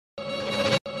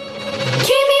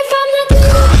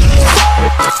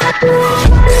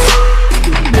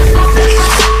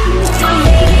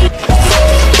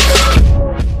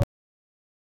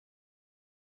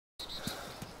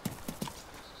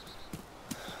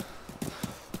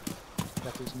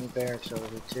Got these new barracks over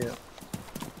here too.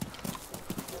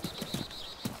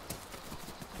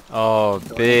 Oh,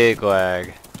 big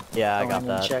lag. Yeah, I Go got in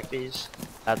and that. check these.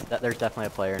 There's definitely a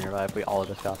player nearby. We all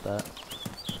just got that.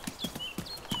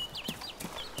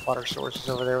 Water sources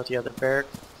over there with the other barrack.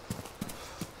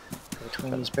 Go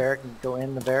between these barracks and go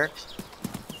in the barracks.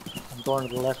 I'm going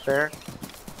to the left barrack.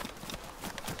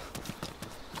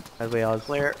 As we all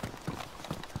Clear.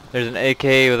 There's an AK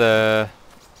with a...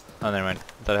 Oh, never mind.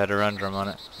 I thought I had a run drum on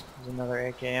it. There's another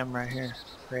AKM right here.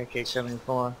 For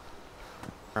AK-74.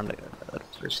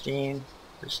 Pristine.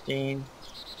 Pristine.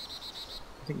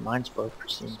 I think mine's both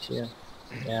pristine too.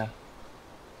 Yeah.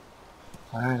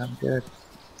 Alright, I'm good.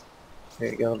 There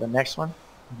you go. The next one.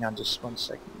 Hang on just 1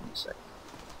 second. 1 second.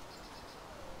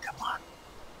 Come on.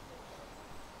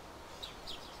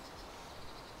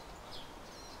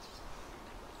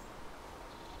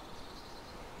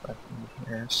 Button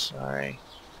here. Sorry.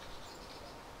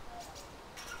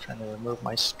 Trying to remove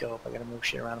my scope. I gotta move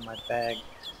shit around in my bag.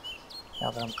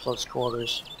 Now that I'm close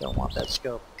quarters, don't want that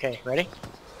scope. Okay, ready?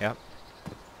 Yep.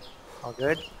 All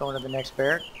good. Going to the next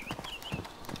barrack.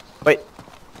 Wait.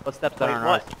 What steps that Wait, aren't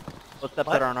what? ours? What steps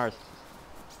What? that aren't ours?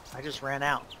 I just ran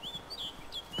out.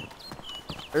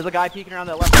 There's a guy peeking around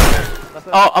that left side.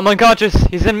 Oh, I'm unconscious.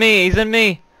 He's in me. He's in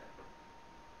me.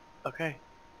 Okay.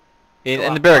 In Go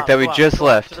the out, barrack go that out, we go out, just go out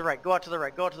left. to the right. Go out to the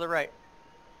right. Go out to the right.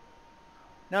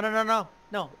 No, no, no, no.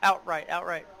 No. Outright.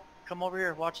 Outright. Come over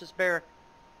here. Watch this barrack.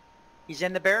 He's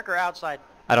in the barrack or outside?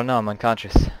 I don't know. I'm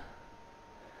unconscious.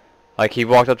 Like he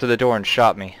walked up to the door and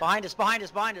shot me. Behind us. Behind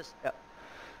us. Behind us. Yep.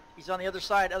 He's on the other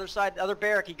side. The other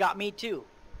barrack. He got me too.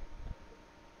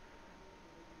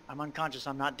 I'm unconscious.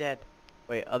 I'm not dead.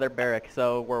 Wait, other barrack.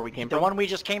 So where we came The from? one we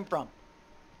just came from.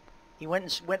 He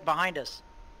went behind us.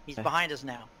 He's Okay. behind us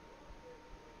now.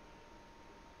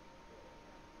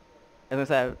 I was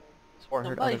gonna say, I swore I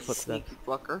heard other Nice, footsteps. sneaky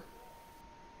fucker.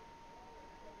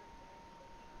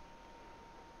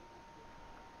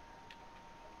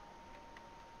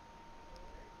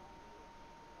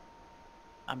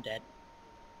 I'm dead.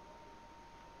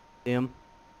 See him?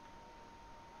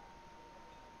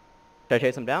 Should I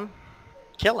chase him down?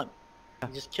 Kill him.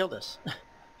 He just killed us.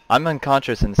 I'm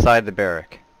unconscious inside the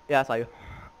barrack. Yeah, I saw you.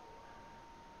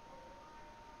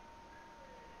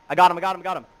 I got him, I got him, I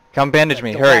got him. Come bandage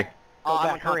me. Go Hurry. back. Oh, I'm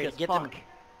back, hurry, unconscious, get them. fuck.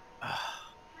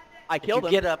 I If killed you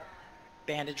him. get up,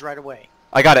 bandage right away.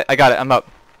 I got it. I got it. I'm up.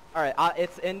 Alright,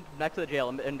 it's in next to the jail,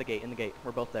 in the gate,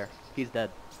 We're both there. He's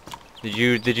dead. Did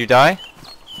you die?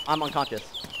 I'm unconscious.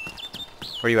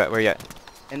 Where you at? Where you at?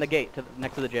 In the gate,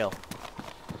 next to the jail.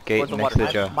 Gate Towards the next to the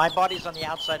water. jail. My body's on the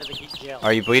outside of the jail.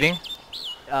 Are you bleeding?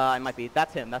 I might be.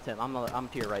 That's him, I'm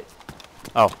to your right.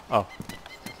 Oh. Oh.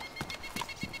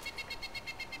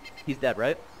 He's dead,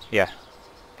 right? Yeah.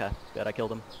 Okay, good, I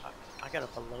killed him. I got a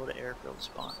below the airfield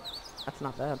spawn. That's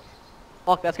not bad.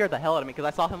 Fuck, that scared the hell out of me, because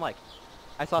I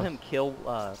saw him kill,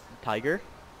 Tiger.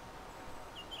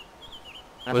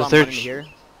 And I Was saw him there running here.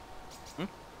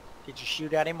 Did you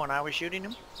shoot at him when I was shooting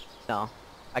him? No.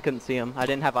 I couldn't see him. I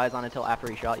didn't have eyes on until after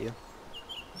he shot you.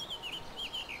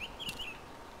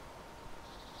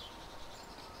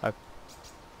 I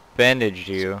bandaged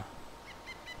you.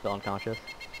 Still unconscious.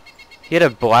 He had a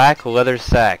black leather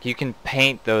sack. You can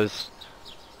paint those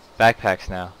backpacks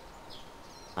now.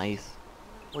 Nice.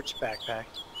 Which backpack?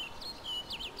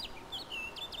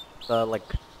 The, like,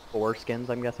 4 skins,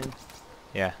 I'm guessing.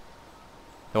 Yeah.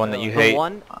 The one that you The hate.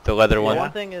 one, The leather the one.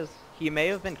 one thing is, he may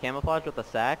have been camouflaged with a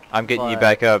sack. I'm getting you but-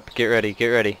 back up. Get ready. Get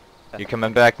ready. You're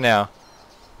coming back now.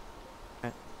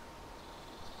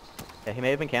 Yeah, he may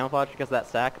have been camouflaged because of that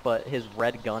sack, but his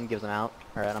red gun gives him out.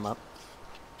 Alright, I'm up.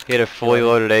 He had a fully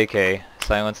loaded AK,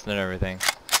 silenced and everything.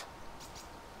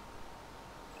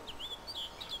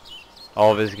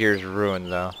 All of his gear's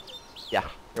ruined though. Yeah.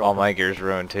 You're All welcome. my gear's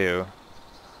ruined too.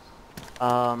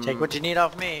 Take what you need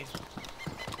off me.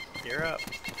 You're up.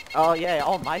 Oh yeah,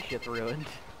 all my shit's ruined.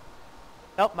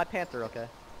 Nope, my pants are okay.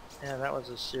 Yeah, that was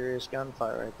a serious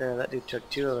gunfight right there. That dude took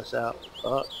 2 of us out.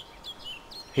 Oh.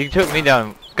 He took me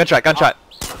down. Gunshot, gunshot.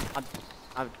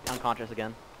 I'm unconscious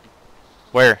again.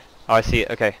 Where? Oh, I see it.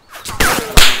 Okay.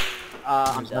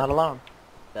 I'm He's dead. not alone.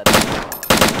 Dead.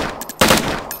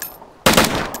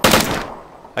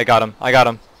 I got him. I got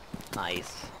him.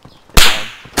 Nice. Good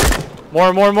job.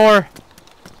 More, more, more.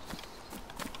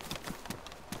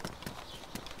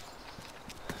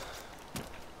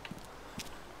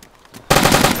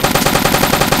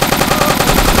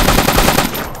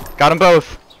 Got them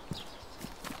both.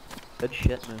 Good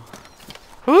shit, man.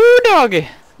 Whoo, doggy!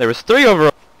 There was 3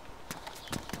 overall.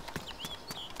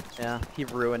 Yeah, he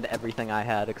ruined everything I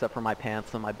had except for my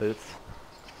pants and my boots.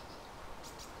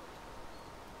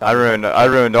 I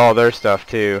ruined all their stuff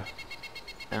too.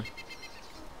 Yeah.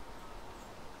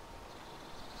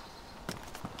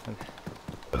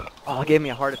 Oh, it gave me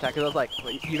a heart attack because I was like,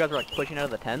 you guys were like pushing out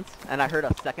of the tents, and I heard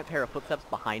a second pair of footsteps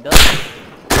behind us.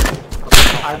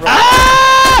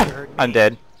 Ah! I'm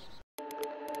dead.